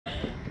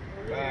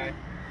Bye.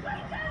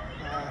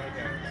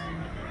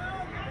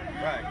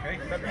 Right, okay.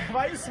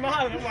 Why are you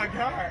smiling? Oh my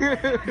god.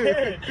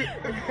 Hey.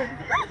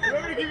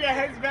 Remember to keep your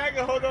heads back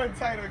and hold on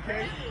tight,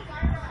 okay?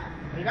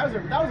 Hey, that was a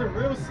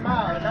real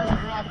smile. That was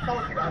real, I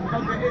felt the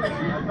energy.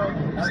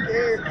 I'm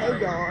scared.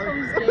 Hang on.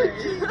 I'm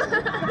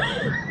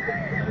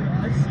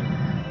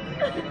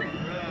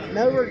scared.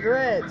 No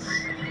regrets.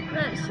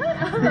 Man, shut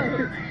up.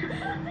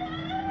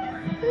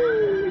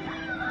 You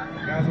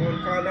guys want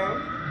to call down?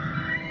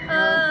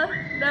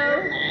 No.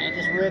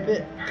 Just rip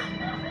it.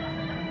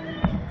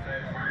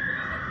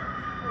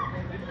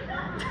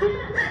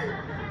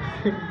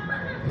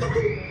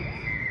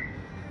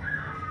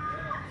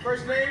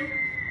 First name?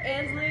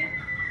 Ansley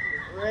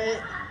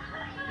Rheet.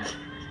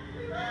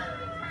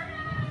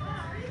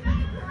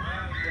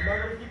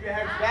 Remember to keep your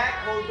head back,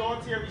 hold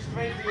on to your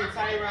restraints the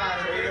entire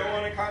ride. So you don't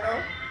want to count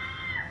down?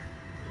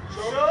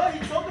 Sure, he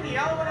told me I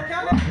don't want to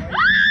count down.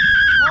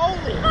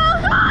 Holy!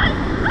 Oh God!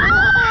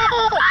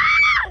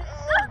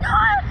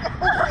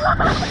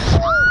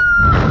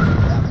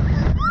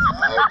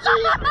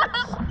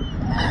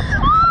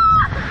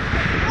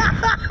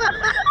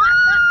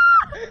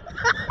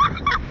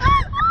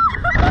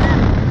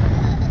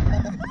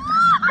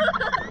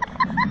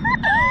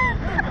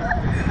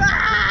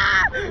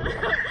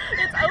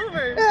 It's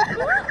over.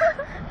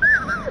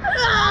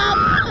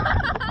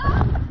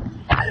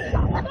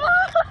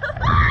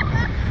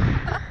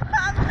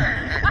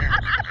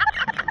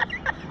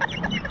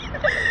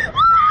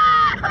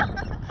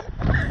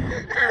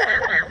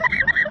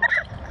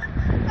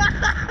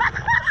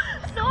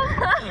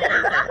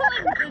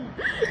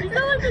 You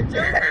sound like a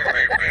joke.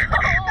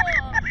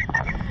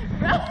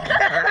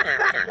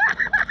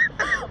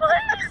 Why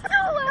are you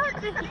still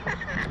laughing?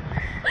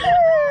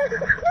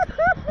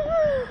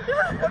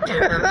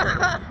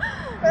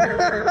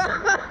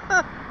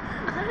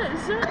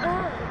 Shut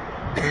up.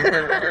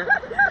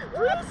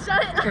 Please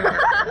shut up.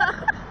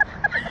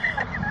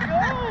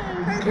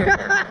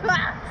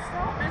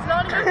 It's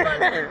not even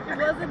funny. It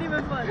wasn't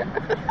even funny.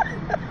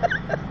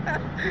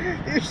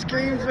 Your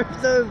screams were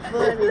so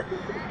funny.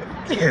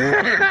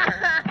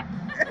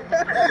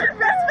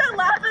 Brett's been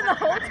laughing the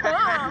whole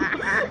time.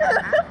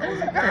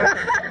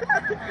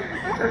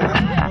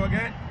 You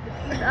okay?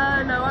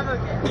 No, I'm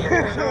okay.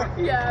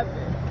 Yeah.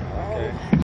 Okay.